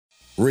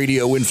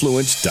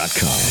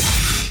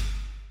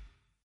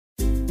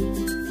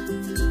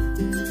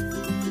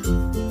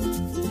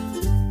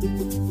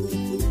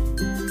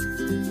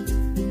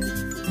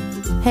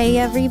Hey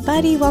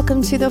everybody,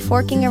 welcome to the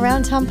Forking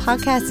Around Town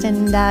podcast.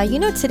 And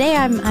today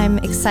I'm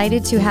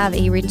excited to have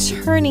a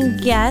returning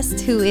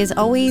guest who is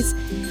always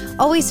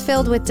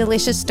filled with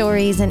delicious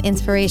stories and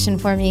inspiration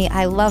for me.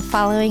 I love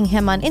following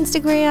him on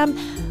Instagram,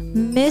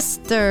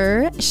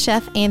 Mr.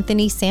 Chef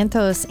Anthony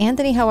Santos.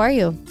 Anthony, how are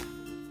you?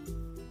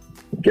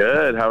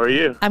 Good. How are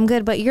you? I'm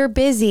good, but you're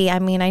busy. I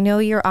mean, I know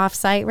you're off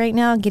site right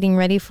now getting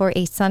ready for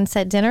a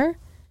sunset dinner.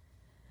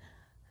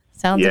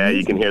 Sounds amazing.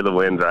 You can hear the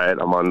wind, right?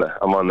 I'm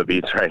on the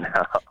beach right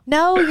now.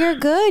 No, you're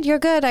good. You're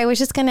good. I was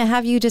just going to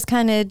have you just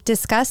kind of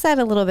discuss that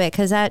a little bit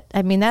because that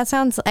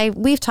sounds.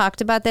 We've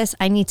talked about this.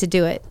 I need to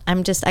do it.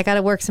 I got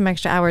to work some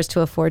extra hours to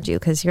afford you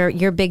because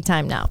you're big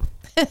time now.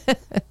 You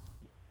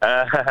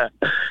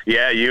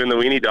and the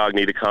weenie dog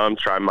need to come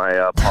try my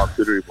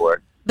charcuterie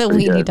board. The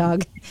weenie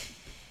dog.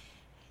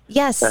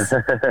 Yes,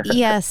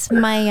 yes.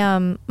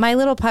 My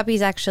little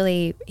puppy's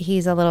actually,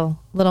 he's a little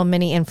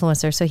mini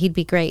influencer, so he'd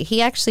be great. He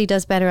actually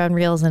does better on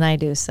Reels than I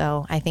do,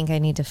 so I think I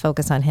need to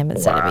focus on him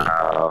instead of me.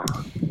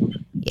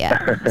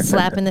 Yeah,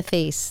 slap in the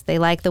face. They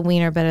like the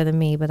wiener better than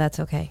me, but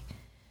that's okay.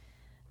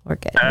 We're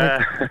good.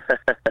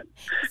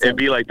 It'd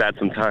be like that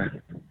sometimes.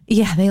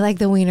 Yeah, they like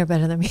the wiener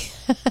better than me.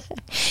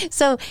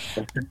 So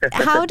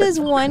how does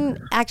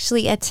one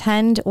actually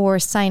attend or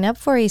sign up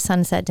for a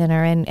sunset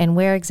dinner, and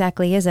where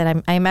exactly is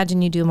it? I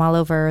imagine you do them all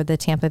over the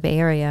Tampa Bay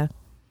area.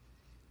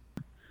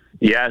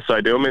 Yeah, so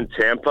I do them in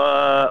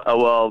Tampa,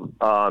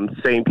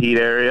 St. Pete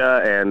area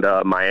and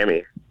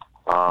Miami.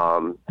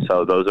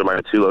 So those are my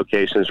two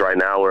locations right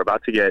now. We're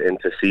about to get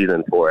into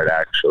season for it,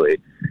 actually.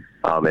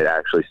 It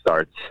actually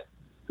starts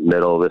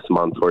middle of this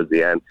month towards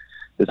the end.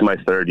 This is my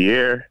third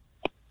year.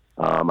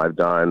 I've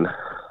done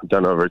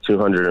over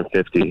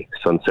 250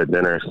 sunset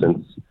dinners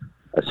since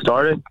I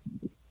started.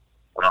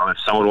 If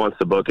someone wants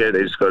to book it,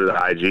 they just go to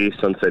the IG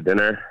Sunset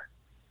Dinner,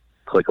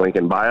 click link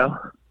in bio,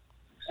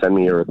 send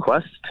me a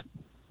request,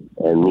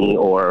 and me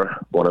or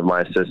one of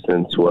my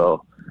assistants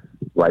will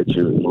write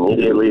you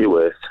immediately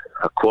with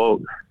a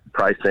quote,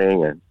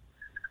 pricing, and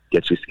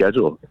get you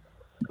scheduled.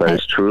 But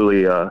it's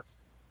truly a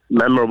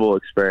memorable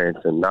experience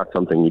and not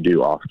something you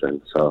do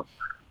often. So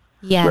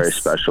yes. Very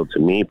special to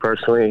me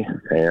personally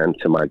and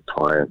to my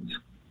clients.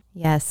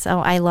 Yes. Oh,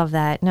 I love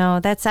that.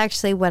 No, that's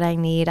actually what I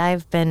need.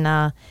 I've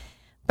been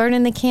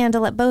burning the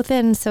candle at both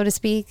ends, so to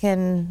speak,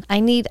 and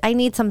I need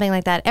something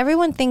like that.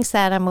 Everyone thinks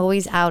that I'm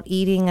always out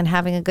eating and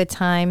having a good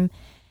time,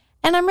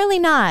 and I'm really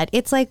not.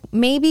 It's like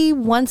maybe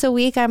once a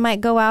week I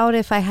might go out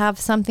if I have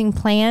something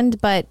planned,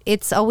 but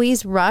it's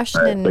always rushed.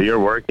 Right, but you're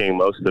working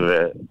most of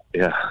it.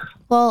 Yeah.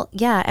 Well,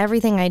 yeah,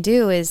 everything I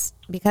do is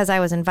because I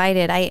was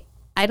invited.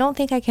 I don't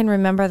think I can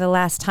remember the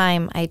last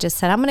time I just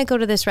said, I'm going to go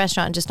to this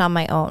restaurant just on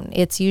my own.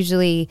 It's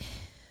usually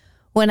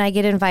when I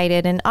get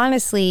invited. And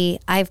honestly,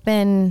 I've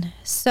been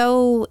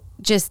so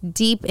just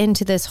deep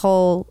into this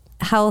whole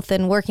health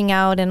and working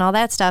out and all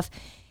that stuff.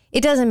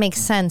 It doesn't make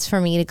sense for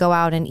me to go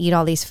out and eat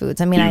all these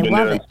foods. I mean, I love it. You've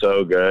been doing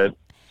so good.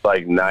 It's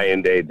like night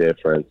and day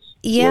difference.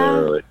 Yeah.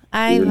 Literally.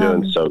 You've been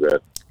doing so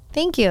good.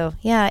 Thank you.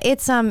 Yeah,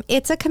 it's a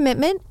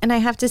commitment. And I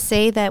have to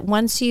say that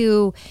once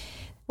you...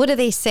 What do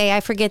they say?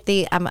 I forget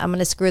I'm going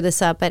to screw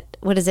this up, but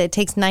what is it? It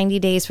takes 90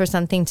 days for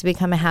something to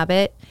become a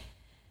habit.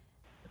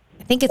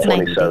 I think it's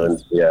 90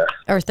 days. Yeah.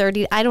 Or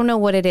 30. I don't know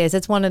what it is.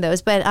 It's one of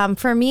those. But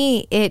for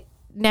me, it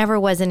never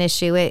was an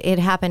issue. It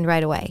happened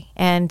right away.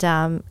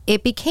 And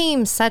it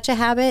became such a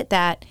habit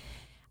that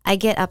I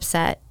get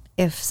upset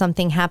if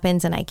something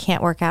happens and I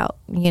can't work out.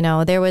 You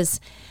know, there was...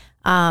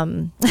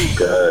 Good.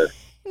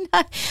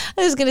 This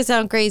is going to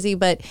sound crazy,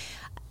 but...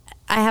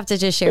 I have to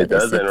just share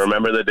this. It doesn't.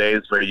 Remember the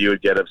days where you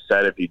would get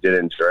upset if you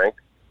didn't drink?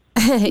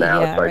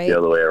 Now it's like the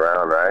other way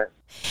around, right?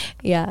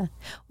 Yeah.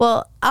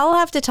 Well, I'll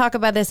have to talk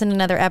about this in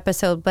another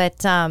episode,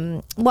 but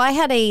I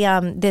had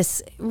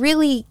this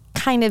really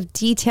kind of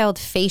detailed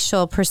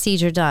facial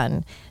procedure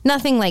done.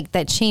 Nothing like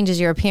that changes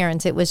your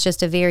appearance. It was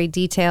just a very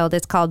detailed,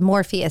 it's called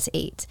Morpheus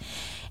 8.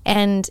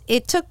 And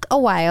it took a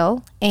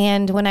while.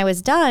 And when I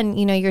was done,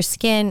 you know, your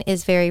skin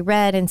is very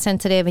red and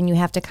sensitive and you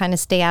have to kind of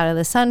stay out of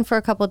the sun for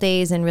a couple of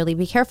days and really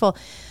be careful.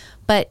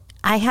 But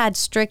I had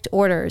strict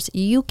orders.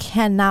 You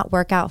cannot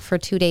work out for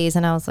 2 days.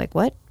 And I was like,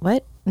 what?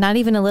 Not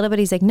even a little bit?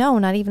 He's like, no,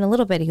 not even a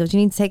little bit. He goes,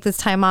 you need to take this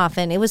time off.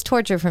 And it was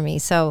torture for me.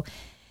 So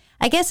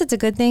I guess it's a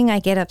good thing. I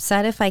get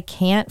upset if I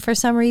can't for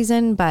some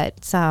reason.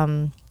 But,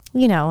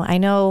 you know, I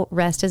know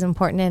rest is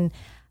important. And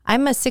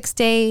I'm a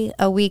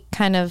 6-day-a-week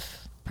kind of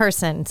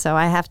person. So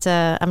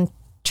I'm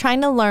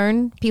trying to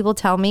learn. People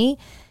tell me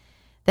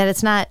that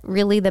it's not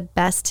really the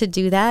best to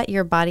do that.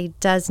 Your body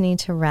does need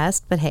to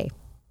rest, but hey,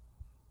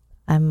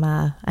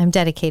 I'm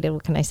dedicated.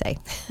 What can I say?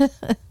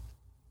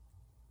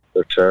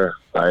 For sure.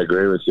 I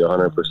agree with you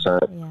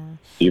 100%. Yeah.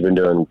 You've been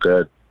doing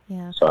good.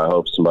 Yeah. So I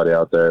hope somebody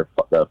out there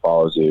that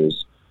follows you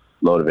is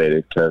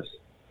motivated, because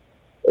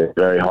it's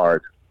very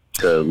hard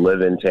to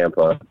live in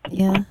Tampa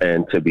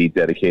and to be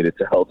dedicated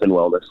to health and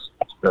wellness.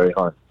 It's very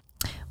hard.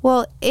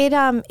 Well,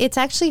 it's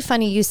actually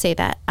funny you say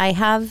that. I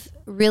have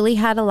really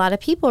had a lot of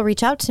people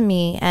reach out to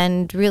me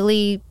and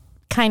really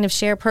kind of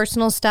share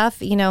personal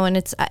stuff, you know, and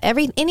it's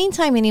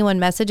anytime anyone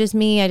messages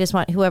me, I just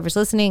want whoever's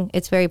listening,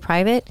 it's very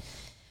private.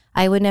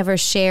 I would never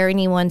share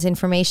anyone's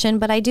information,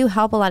 but I do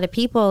help a lot of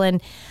people.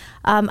 And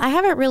I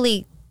haven't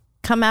really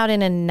come out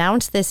and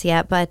announced this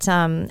yet, but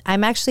I'm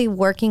actually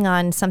working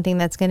on something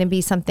that's going to be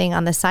something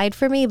on the side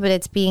for me, but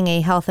it's being a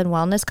health and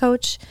wellness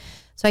coach.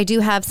 So I do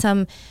have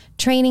some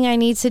training I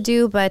need to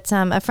do, but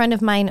a friend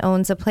of mine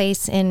owns a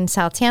place in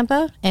South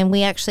Tampa, and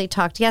we actually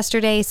talked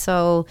yesterday.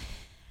 So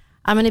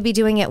I'm going to be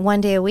doing it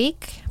one day a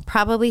week,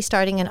 probably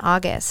starting in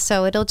August.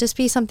 So it'll just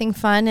be something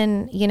fun,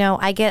 and, you know,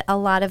 I get a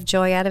lot of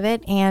joy out of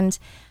it. And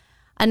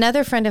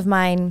another friend of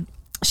mine,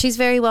 she's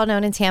very well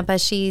known in Tampa.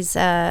 She's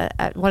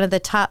one of the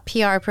top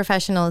PR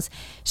professionals.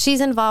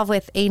 She's involved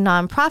with a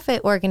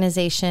nonprofit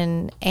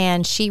organization,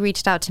 and she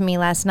reached out to me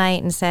last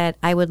night and said,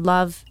 I would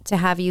love to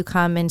have you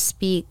come and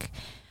speak.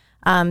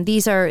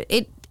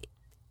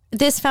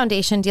 This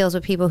foundation deals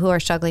with people who are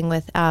struggling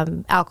with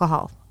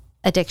alcohol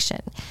addiction.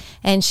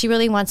 And she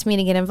really wants me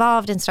to get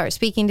involved and start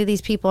speaking to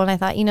these people. And I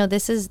thought, you know,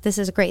 this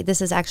is great.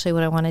 This is actually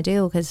what I want to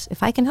do, because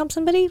if I can help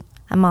somebody,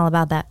 I'm all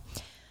about that.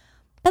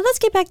 But let's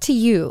get back to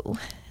you.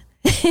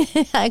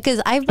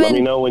 Because let me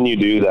know when you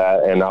do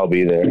that and I'll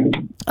be there.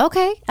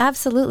 Okay,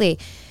 absolutely.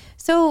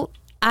 So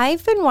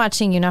I've been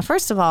watching you. Now,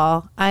 first of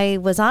all, I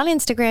was on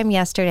Instagram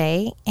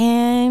yesterday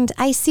and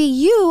I see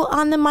you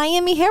on the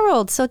Miami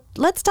Herald. So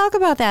let's talk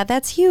about that.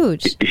 That's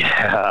huge.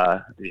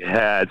 Yeah,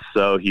 it's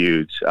so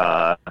huge.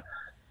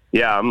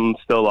 I'm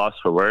still lost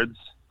for words.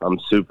 I'm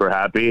super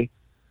happy.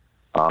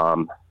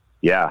 I'm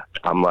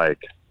like,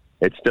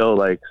 it's still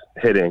like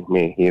hitting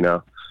me, you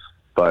know,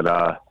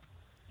 but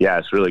yeah,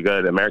 it's really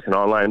good. American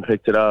Online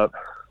picked it up.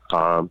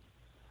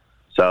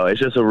 So it's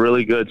just a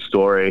really good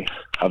story.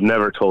 I've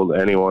never told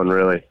anyone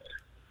really,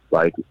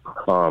 like,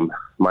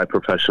 my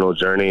professional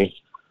journey.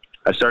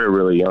 I started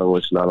really young,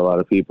 which not a lot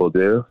of people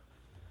do.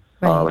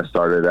 Right. I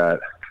started at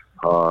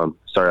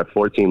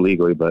 14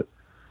 legally, but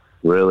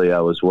really I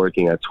was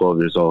working at 12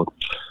 years old.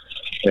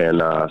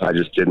 And I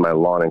just did my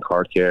lawn and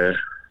car care.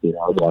 You know,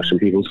 I was washing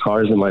people's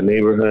cars in my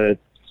neighborhood.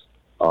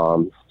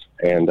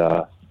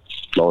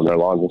 Mowing their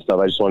lawns and stuff.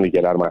 I just wanted to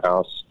get out of my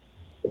house.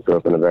 I grew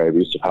up in a very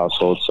abusive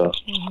household, so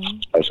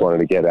I just wanted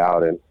to get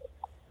out and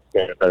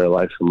get a better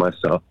life for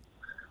myself.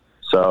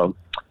 So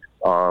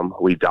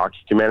we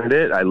documented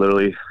it. I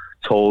literally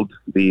told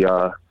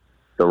the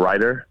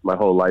writer my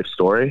whole life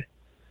story,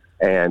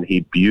 and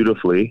he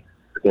beautifully,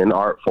 in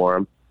art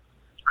form,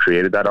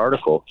 created that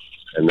article.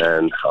 And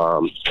then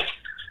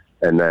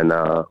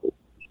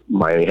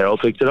Miami Herald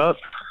picked it up,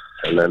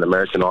 and then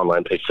American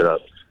Online picked it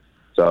up.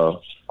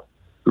 So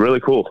really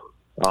cool.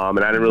 And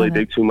I didn't really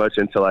dig too much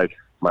into like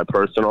my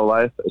personal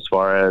life as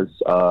far as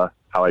how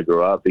I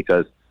grew up,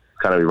 because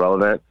it's kind of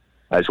irrelevant.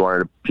 I just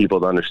wanted people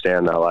to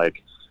understand that,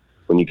 like,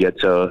 when you get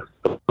to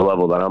the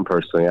level that I'm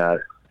personally at,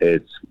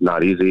 it's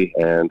not easy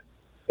and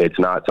it's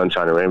not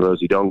sunshine and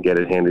rainbows. You don't get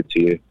it handed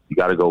to you. You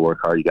got to go work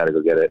hard. You got to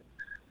go get it.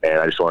 And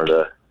I just wanted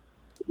to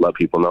let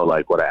people know,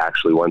 like, what I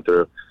actually went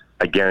through.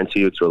 I guarantee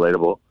you it's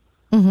relatable,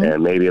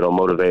 and maybe it'll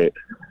motivate,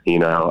 you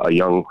know, a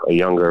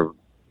younger,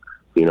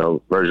 you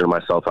know, version of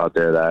myself out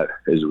there that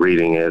is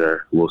reading it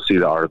or will see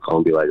the article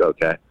and be like,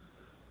 okay,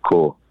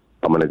 cool,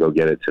 I'm going to go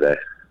get it today,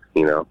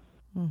 you know?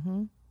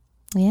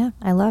 Yeah,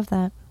 I love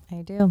that.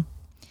 I do.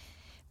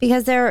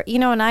 Because there, you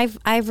know, and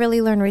I've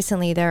really learned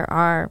recently, there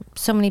are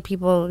so many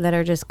people that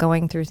are just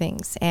going through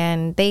things,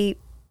 and they,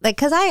 like,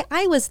 cause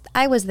I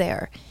was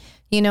there,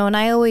 you know, and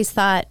I always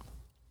thought,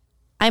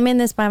 I'm in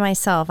this by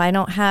myself. I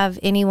don't have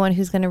anyone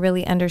who's going to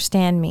really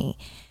understand me.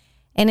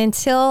 And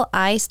until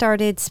I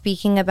started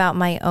speaking about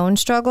my own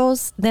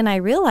struggles, then I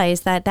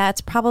realized that that's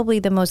probably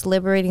the most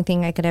liberating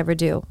thing I could ever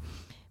do.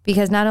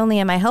 Because not only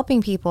am I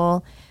helping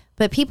people,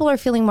 but people are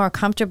feeling more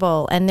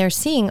comfortable and they're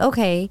seeing,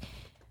 okay,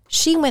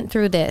 she went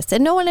through this.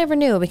 And no one ever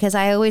knew because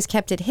I always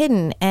kept it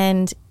hidden.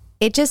 And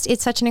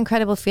it's such an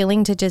incredible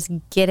feeling to just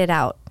get it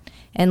out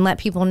and let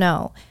people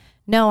know.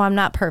 No, I'm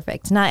not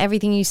perfect. Not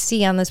everything you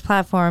see on this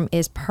platform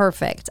is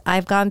perfect.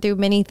 I've gone through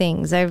many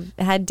things. I've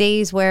had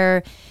days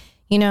where,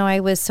 you know, I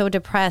was so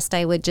depressed,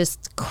 I would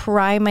just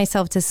cry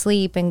myself to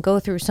sleep and go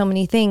through so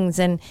many things.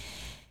 And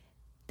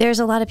there's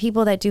a lot of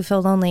people that do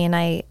feel lonely,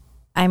 and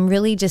I'm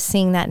really just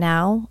seeing that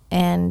now.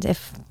 And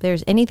if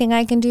there's anything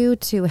I can do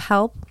to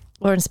help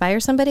or inspire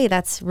somebody,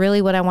 that's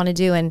really what I want to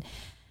do. And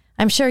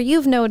I'm sure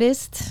you've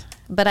noticed,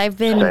 but I've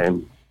been...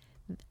 Same.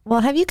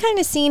 Well, have you kind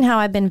of seen how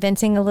I've been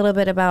venting a little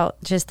bit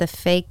about just the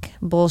fake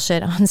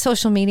bullshit on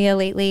social media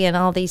lately and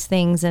all these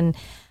things? And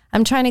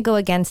I'm trying to go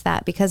against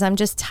that because I'm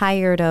just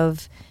tired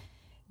of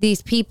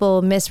these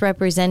people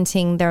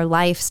misrepresenting their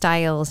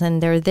lifestyles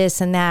and their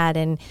this and that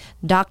and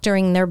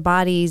doctoring their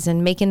bodies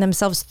and making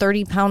themselves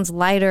 30 pounds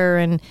lighter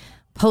and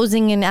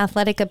posing in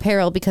athletic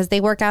apparel because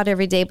they work out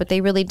every day, but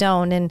they really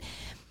don't. And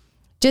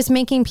just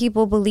making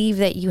people believe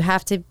that you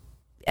have to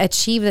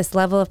achieve this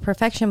level of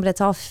perfection, but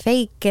it's all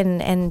fake.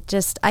 And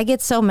just, I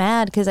get so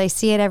mad because I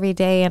see it every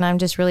day, and I'm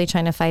just really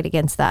trying to fight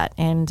against that.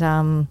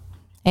 And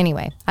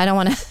anyway, I don't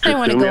want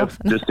to go.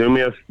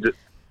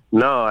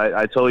 No,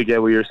 I totally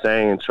get what you're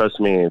saying. And trust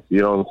me, if you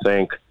don't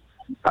think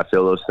I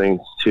feel those things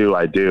too,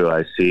 I do.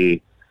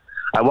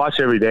 I watch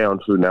every day on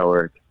Food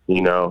Network,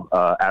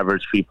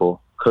 average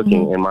people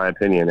cooking, in my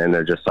opinion, and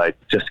they're just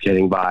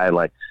getting by. And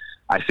like,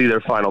 I see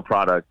their final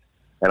product,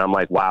 and I'm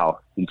like, wow,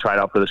 you tried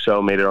out for the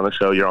show, made it on the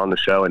show, you're on the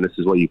show, and this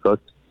is what you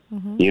cooked.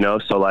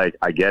 So like,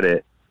 I get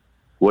it.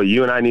 What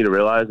you and I need to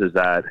realize is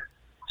that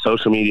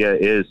social media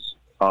is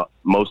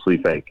mostly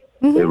fake.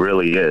 It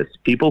really is.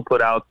 People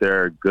put out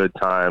their good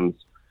times.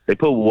 They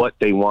put what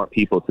they want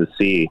people to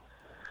see.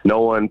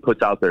 No one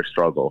puts out their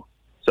struggle.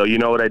 So you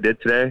know what I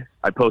did today?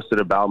 I posted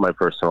about my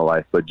personal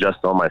life, but just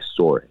on my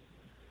story,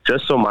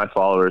 just so my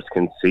followers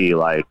can see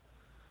like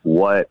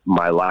what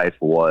my life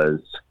was,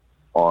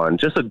 on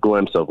just a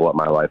glimpse of what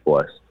my life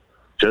was,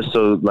 just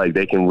so like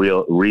they can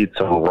read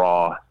some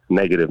raw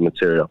negative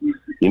material.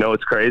 You know,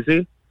 it's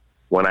crazy.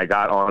 When I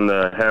got on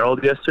the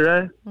Herald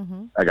yesterday,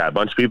 I got a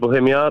bunch of people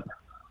hit me up,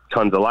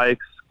 tons of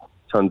likes,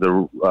 tons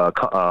of,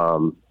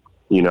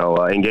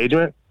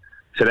 engagement.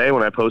 Today,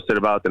 when I posted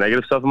about the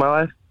negative stuff in my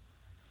life,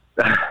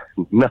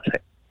 nothing.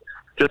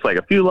 Just like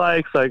a few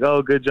likes, like,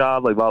 oh, good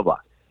job, like blah, blah.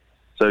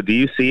 So do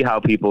you see how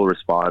people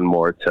respond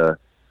more to,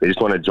 they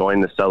just want to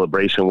join the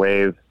celebration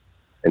wave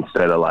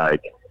instead of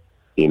like,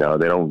 they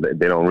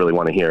don't really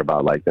want to hear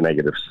about like the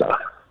negative stuff,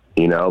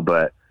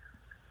 but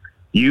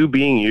you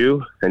being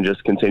you and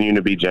just continuing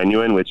to be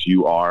genuine, which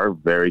you are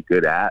very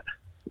good at,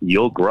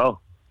 you'll grow.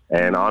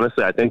 And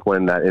honestly, I think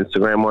when that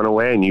Instagram went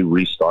away and you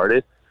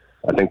restarted,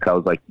 I think that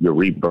was like your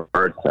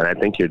rebirth. And I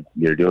think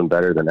you're doing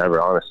better than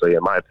ever, honestly,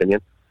 in my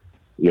opinion.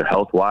 Your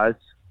health-wise,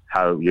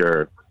 how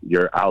your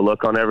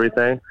outlook on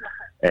everything,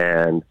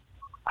 and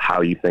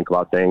how you think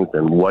about things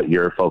and what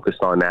you're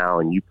focused on now,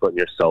 and you putting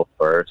yourself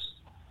first.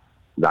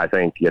 I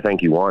think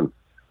you won,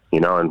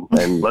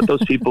 and let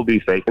those people be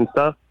fake and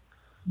stuff.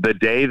 The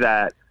day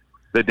that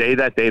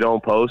they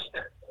don't post,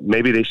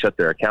 maybe they shut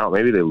their account,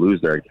 maybe they lose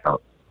their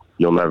account.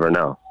 You'll never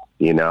know,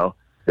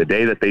 The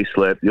day that they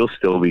slip, you'll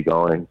still be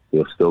going.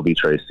 You'll still be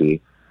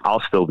Tracy.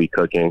 I'll still be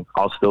cooking.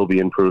 I'll still be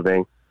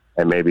improving.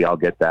 And maybe I'll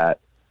get that,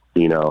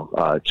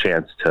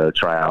 chance to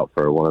try out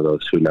for one of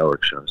those Food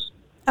Network shows.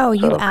 Oh,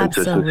 you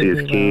absolutely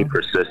consistency is key, will.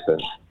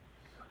 persistence.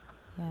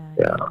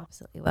 Yeah, you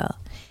absolutely will.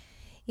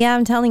 Yeah,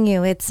 I'm telling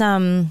you, it's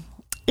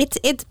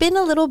been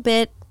a little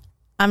bit,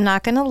 I'm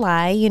not going to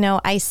lie.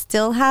 I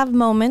still have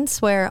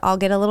moments where I'll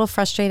get a little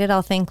frustrated.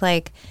 I'll think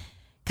like,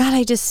 God,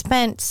 I just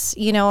spent,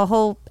 a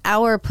whole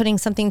hour putting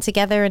something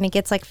together and it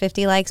gets like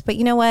 50 likes. But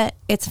you know what?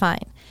 It's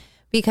fine.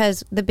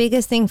 Because the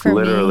biggest thing for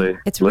me,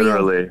 it's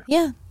literally. Real.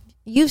 Yeah.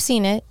 You've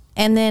seen it.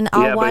 And then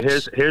I'll watch.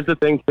 But here's the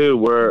thing too.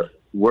 We're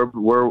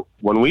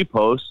when we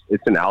post,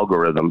 it's an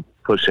algorithm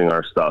pushing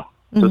our stuff.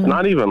 So it's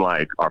not even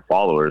like our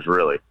followers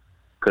really.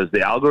 Because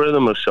the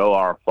algorithm will show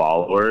our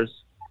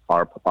followers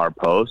our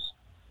posts.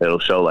 It'll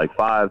show like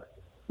 5,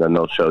 then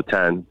they'll show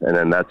 10. And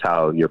then that's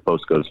how your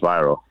post goes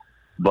viral.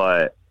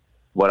 But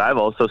what I've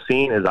also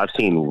seen is I've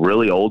seen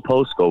really old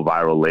posts go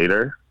viral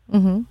later.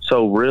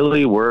 So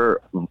really we're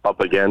up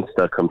against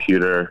a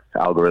computer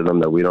algorithm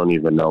that we don't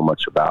even know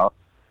much about.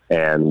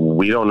 And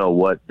we don't know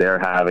what they're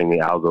having the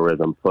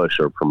algorithm push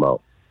or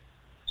promote.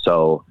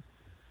 So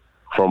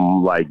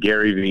from like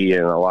Gary Vee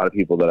and a lot of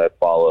people that I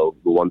follow,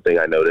 the one thing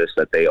I notice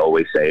that they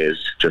always say is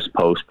just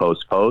post.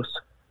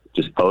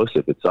 Just post.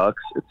 If it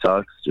sucks, it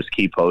sucks. Just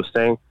keep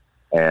posting.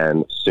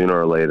 And sooner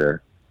or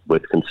later,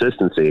 with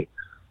consistency,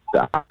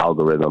 the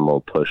algorithm will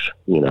push,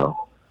 a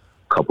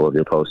couple of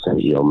your posts and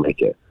you'll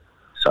make it.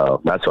 So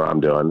that's what I'm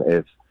doing.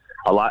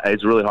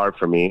 It's really hard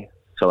for me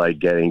to like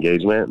get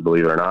engagement,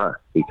 believe it or not,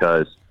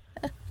 because,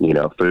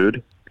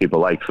 food, people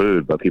like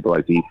food, but people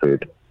like to eat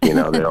food. They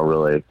don't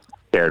really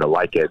care to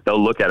like it.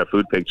 They'll look at a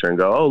food picture and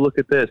go, oh, look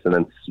at this. And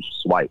then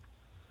swipe.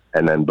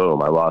 And then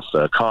boom, I lost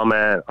a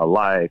comment, a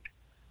like.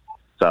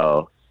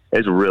 So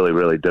it's really,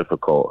 really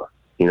difficult,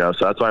 so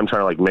that's why I'm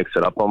trying to like mix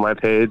it up on my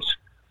page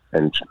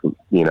and,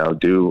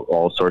 do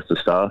all sorts of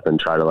stuff and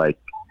try to like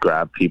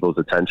grab people's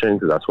attention,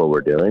 because that's what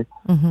we're doing.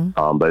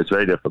 But it's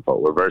very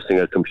difficult. We're versing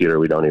a computer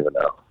we don't even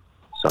know.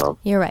 So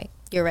You're right.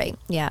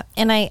 Yeah.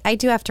 And I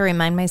do have to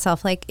remind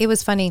myself, like, it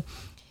was funny.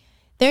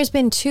 There's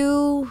been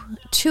two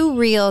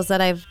reels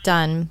that I've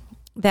done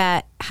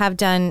that have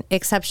done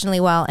exceptionally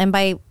well. And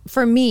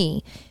for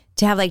me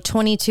to have like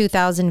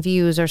 22,000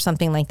 views or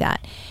something like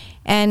that.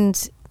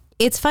 And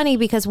it's funny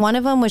because one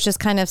of them was just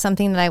kind of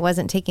something that I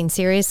wasn't taking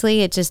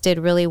seriously. It just did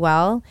really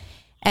well.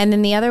 And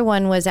then the other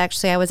one was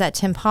actually, I was at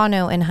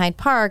Timpano in Hyde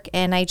Park,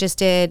 and I just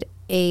did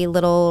a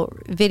little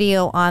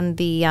video on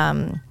the,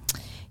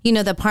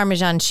 the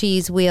Parmesan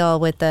cheese wheel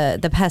with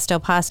the pesto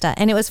pasta.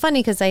 And it was funny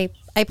because I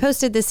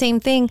posted the same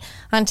thing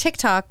on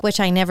TikTok, which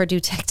I never do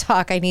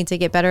TikTok. I need to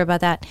get better about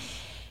that.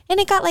 And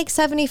it got like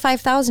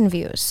 75,000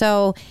 views.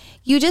 So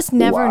you just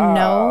never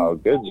know.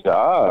 Good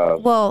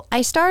job. Well,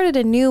 I started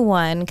a new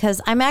one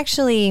because I'm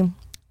actually,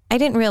 I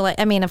didn't realize,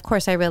 I mean, of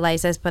course I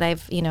realize this, but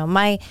I've,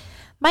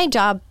 my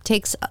job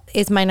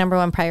is my number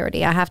one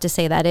priority. I have to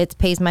say that. It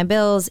pays my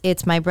bills.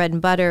 It's my bread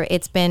and butter.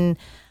 It's been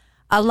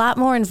a lot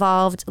more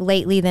involved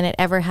lately than it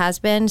ever has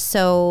been.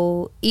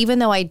 So even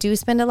though I do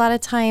spend a lot of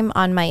time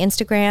on my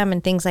Instagram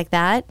and things like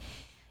that,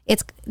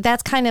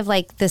 that's kind of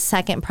like the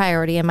second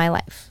priority in my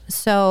life.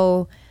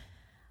 So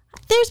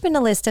there's been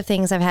a list of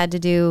things I've had to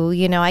do.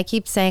 I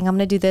keep saying I'm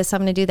going to do this,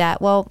 I'm going to do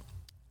that. Well,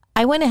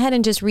 I went ahead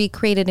and just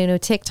recreated a new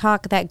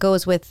TikTok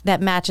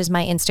that matches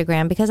my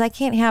Instagram, because I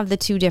can't have the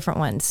two different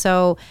ones.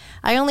 So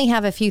I only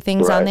have a few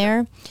things on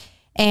there.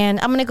 And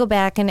I'm going to go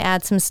back and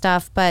add some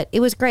stuff, but it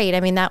was great. I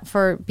mean, that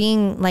for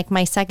being like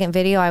my second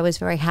video, I was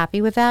very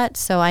happy with that.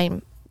 So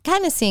I'm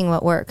kind of seeing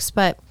what works,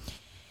 but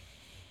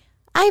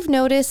I've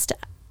noticed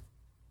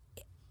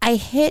I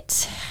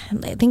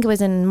think it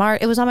was in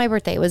March. It was on my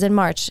birthday. It was in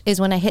March is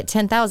when I hit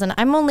 10,000.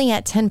 I'm only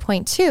at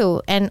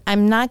 10.2 and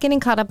I'm not getting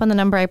caught up on the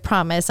number. I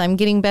promise. I'm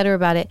getting better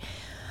about it.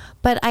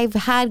 But I've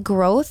had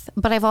growth,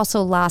 but I've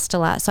also lost a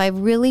lot. So I've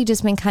really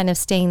just been kind of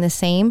staying the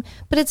same,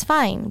 but it's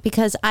fine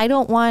because I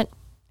don't want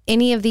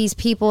any of these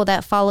people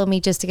that follow me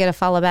just to get a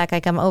follow back.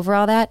 Like, I'm over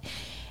all that.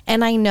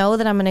 And I know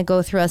that I'm going to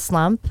go through a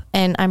slump,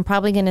 and I'm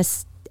probably going to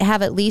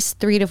have at least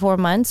 3 to 4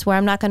 months where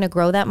I'm not going to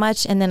grow that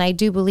much. And then I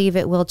do believe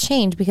it will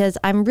change because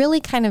I'm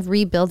really kind of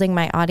rebuilding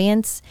my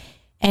audience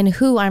and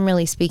who I'm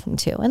really speaking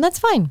to. And that's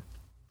fine.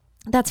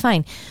 That's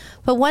fine.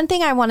 But one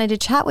thing I wanted to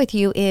chat with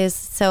you is,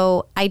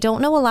 so I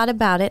don't know a lot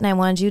about it, and I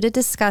wanted you to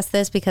discuss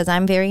this because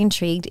I'm very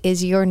intrigued,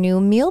 is your new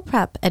meal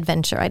prep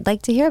adventure. I'd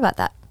like to hear about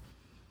that.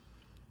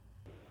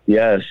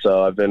 Yeah,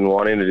 so I've been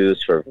wanting to do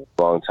this for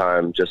a long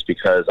time just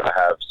because I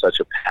have such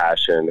a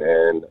passion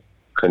in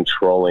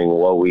controlling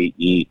what we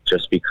eat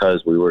just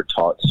because we were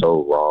taught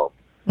so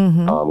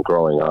wrong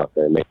growing up.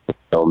 And it makes me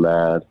so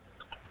mad.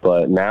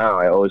 But now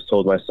I always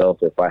told myself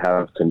if I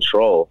have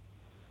control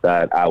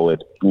that I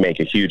would make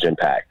a huge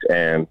impact.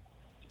 And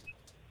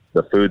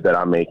the food that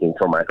I'm making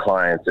for my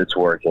clients, it's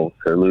working.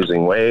 They're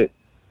losing weight.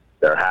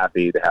 They're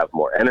happy. They have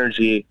more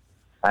energy.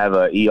 I have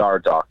an ER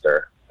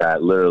doctor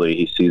that literally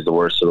he sees the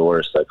worst of the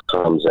worst that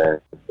comes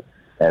in.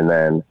 And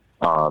then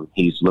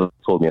he's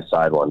pulled me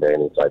aside one day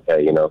and he's like,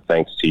 hey,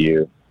 thanks to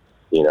you,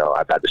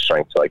 I've had the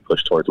strength to like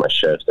push towards my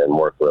shift and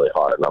work really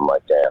hard. And I'm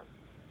like, damn.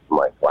 I'm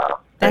like, wow,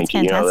 thank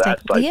you. Fantastic.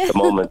 That's like the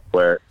moment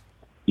where,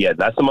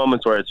 that's the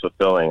moments where it's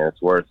fulfilling and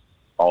it's worth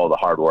all the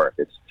hard work.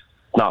 It's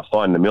not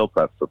fun to meal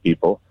prep for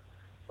people,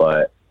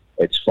 but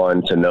it's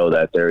fun to know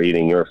that they're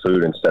eating your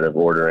food instead of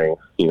ordering,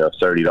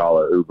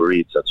 $30 Uber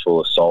Eats that's full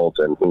of salt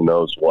and who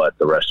knows what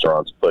the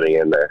restaurant's putting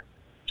in there.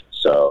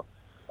 So,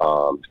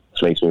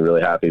 it makes me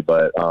really happy.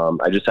 But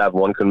I just have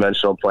one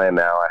conventional plan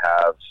now.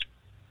 I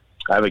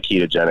have a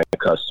ketogenic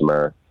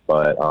customer,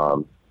 but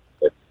I'm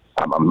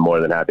more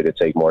than happy to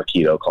take more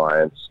keto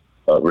clients.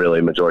 But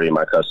really, majority of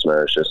my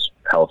customers just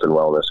health and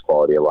wellness,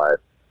 quality of life.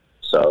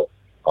 So,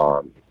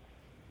 a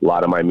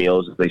lot of my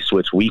meals, they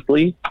switch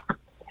weekly.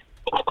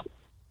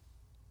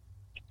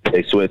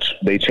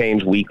 They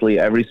change weekly.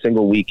 Every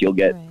single week you'll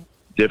get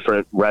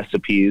different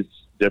recipes,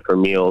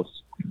 different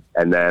meals.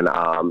 And then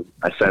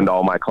I send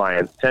all my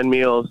clients 10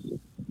 meals.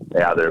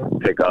 They either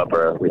pick up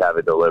or we have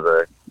it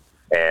delivered.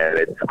 And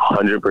it's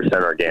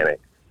 100% organic.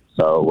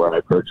 So where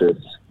I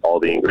purchase all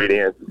the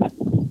ingredients,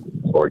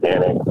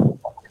 organic.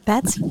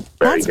 That's good.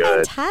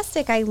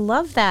 Fantastic. I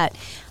love that.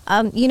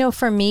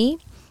 For me,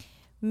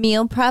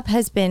 meal prep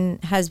has been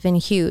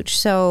huge.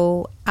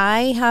 So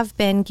I have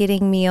been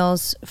getting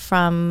meals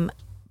from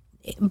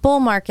Bull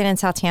Market in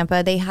South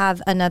Tampa. They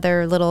have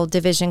another little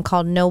division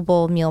called No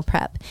Bull Meal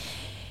Prep.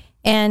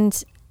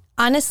 And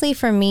honestly,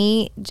 for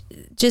me,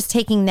 just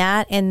taking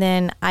that, and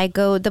then I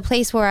go the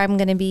place where I'm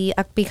going to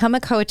become a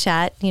coach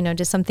at,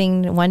 just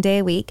something one day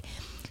a week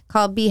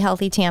called Be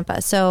Healthy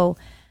Tampa. So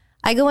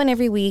I go in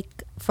every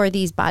week for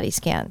these body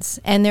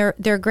scans, and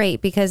they're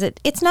great because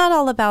it's not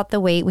all about the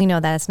weight. We know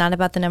that it's not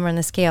about the number on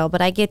the scale,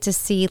 but I get to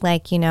see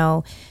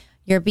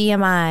your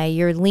BMI,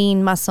 your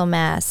lean muscle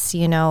mass,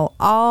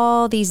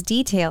 all these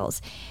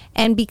details.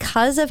 And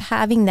because of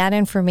having that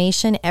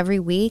information every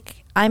week,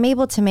 I'm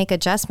able to make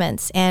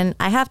adjustments. And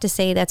I have to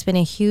say that's been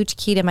a huge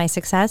key to my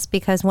success,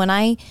 because when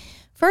I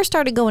first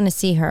started going to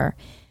see her,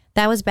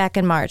 that was back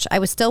in March. I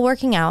was still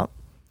working out,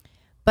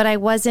 but I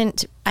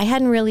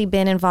hadn't really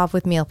been involved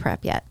with meal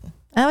prep yet.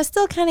 I was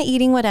still kind of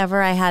eating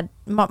whatever.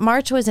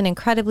 March was an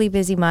incredibly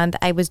busy month.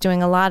 I was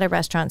doing a lot of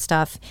restaurant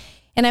stuff,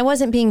 and I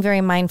wasn't being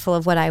very mindful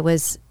of what I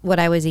was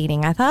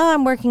eating. I thought,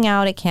 I'm working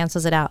out, it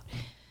cancels it out.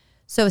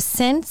 So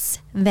since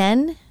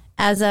then,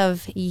 as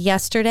of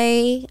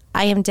yesterday,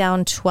 I am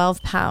down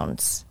 12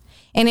 pounds.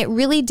 And it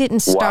really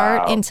didn't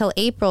start until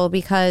April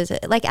because,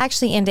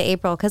 actually into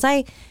April, because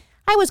I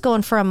was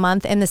going for a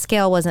month and the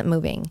scale wasn't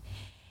moving.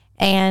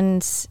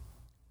 And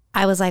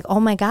I was like, oh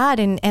my God.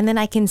 And then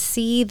I can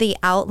see the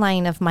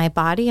outline of my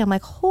body. I'm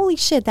like, holy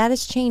shit, that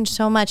has changed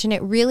so much. And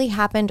it really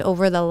happened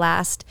over the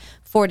last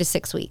 4 to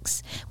 6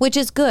 weeks, which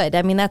is good.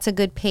 I mean, that's a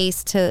good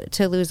pace to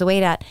lose the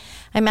weight at.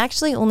 I'm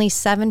actually only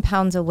 7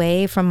 pounds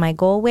away from my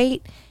goal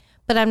weight,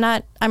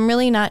 but I'm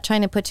really not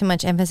trying to put too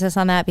much emphasis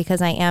on that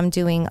because I am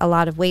doing a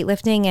lot of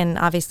weightlifting, and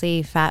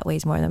obviously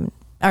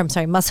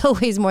muscle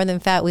weighs more than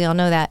fat. We all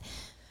know that.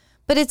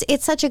 But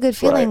it's such a good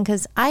feeling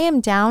because I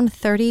am down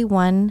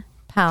 31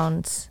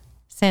 pounds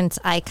since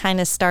I kind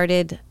of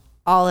started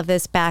all of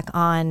this back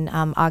on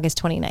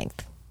August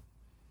 29th.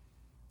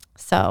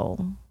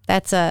 So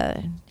that's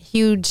a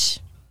huge,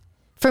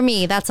 for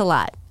me, that's a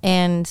lot.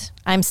 And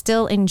I'm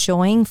still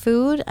enjoying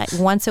food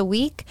once a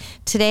week.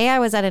 Today I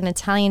was at an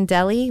Italian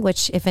deli,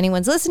 which if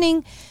anyone's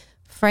listening,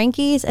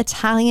 Frankie's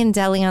Italian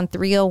Deli on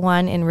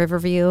 301 in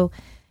Riverview.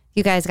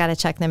 You guys got to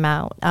check them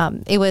out.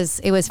 It was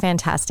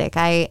fantastic.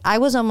 I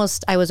was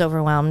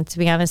overwhelmed, to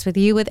be honest with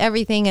you, with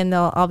everything, and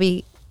I'll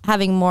be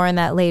having more on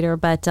that later.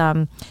 But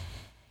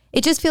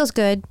it just feels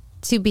good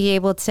to be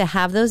able to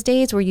have those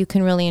days where you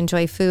can really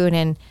enjoy food.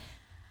 And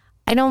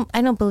I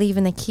don't believe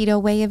in the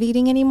keto way of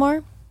eating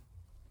anymore.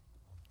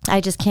 I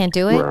just can't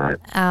do it. Right.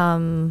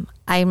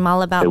 I'm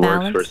all about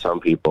balance. It works for some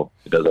people.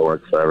 It doesn't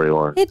work for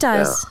everyone. It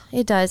does.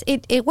 Yeah. It does.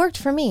 It worked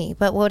for me.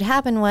 But what would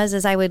happen was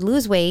I would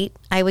lose weight.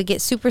 I would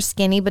get super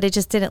skinny, but it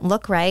just didn't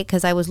look right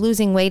because I was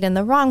losing weight in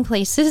the wrong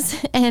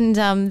places. And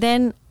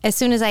then as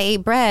soon as I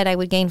ate bread, I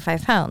would gain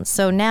 5 pounds.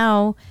 So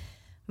now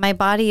my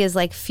body is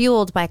like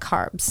fueled by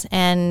carbs,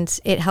 and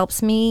it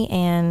helps me.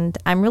 And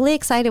I'm really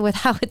excited with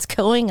how it's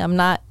going. I'm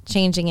not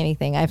changing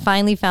anything. I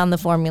finally found the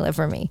formula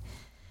for me.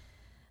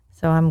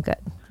 So I'm good.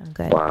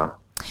 Wow.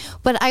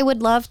 But I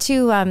would love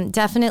to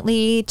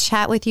definitely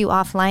chat with you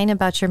offline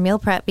about your meal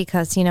prep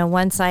because,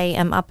 once I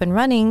am up and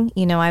running,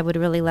 I would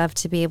really love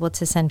to be able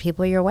to send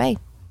people your way.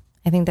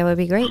 I think that would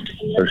be great.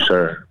 For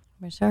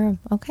sure.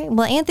 Okay.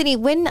 Well, Anthony,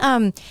 when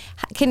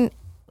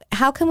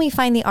how can we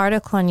find the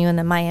article on you in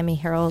the Miami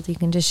Herald? You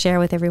can just share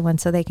with everyone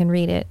so they can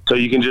read it. So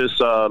you can just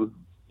go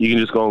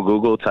on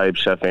Google, type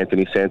Chef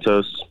Anthony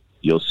Santos.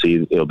 You'll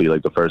see it'll be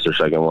like the first or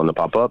second one to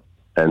pop up,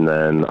 and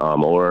then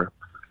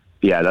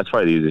yeah, that's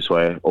probably the easiest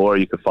way. Or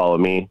you could follow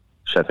me,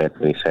 Chef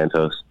Anthony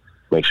Santos.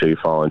 Make sure you're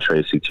following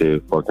Tracy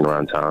too, working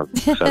around town,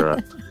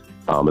 etc.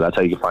 But that's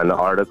how you can find the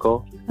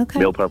article. Okay.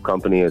 Meal prep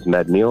company is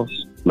Med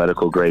Meals,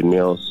 medical grade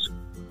meals.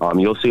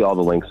 You'll see all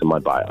the links in my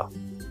bio.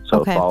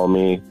 So Follow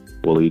me.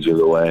 We'll lead you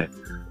the way,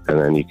 and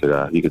then you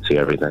could see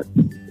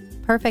everything.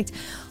 Perfect.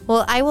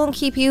 Well, I won't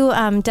keep you.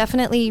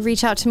 Definitely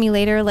reach out to me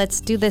later.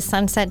 Let's do this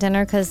sunset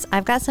dinner because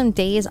I've got some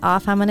days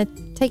off I'm going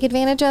to take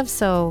advantage of.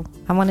 So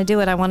I want to do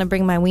it. I want to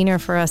bring my wiener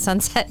for a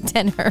sunset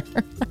dinner.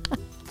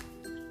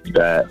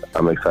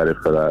 I'm excited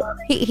for that.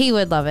 He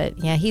would love it.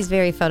 Yeah, he's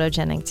very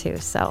photogenic too.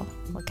 So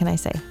what can I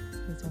say?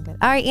 He's doing good.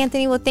 All right,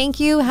 Anthony. Well, thank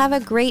you. Have a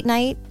great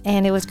night.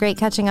 And it was great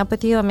catching up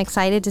with you. I'm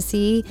excited to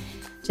see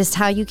just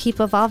how you keep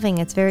evolving.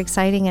 It's very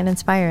exciting and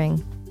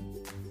inspiring.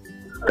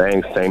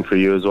 Thanks. Same for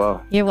you as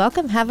well. You're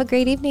welcome. Have a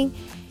great evening.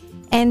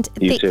 And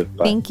you too.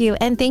 Bye. Thank you.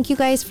 And thank you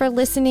guys for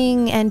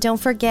listening. And don't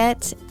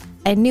forget,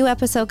 a new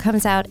episode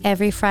comes out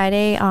every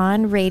Friday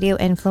on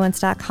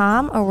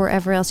radioinfluence.com or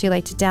wherever else you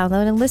like to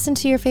download and listen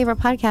to your favorite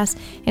podcast.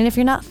 And if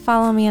you're not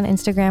following me on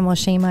Instagram, well,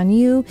 shame on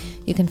you.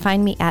 You can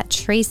find me at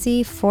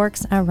Tracy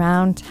Forks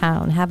Around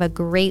Town. Have a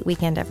great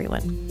weekend,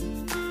 everyone.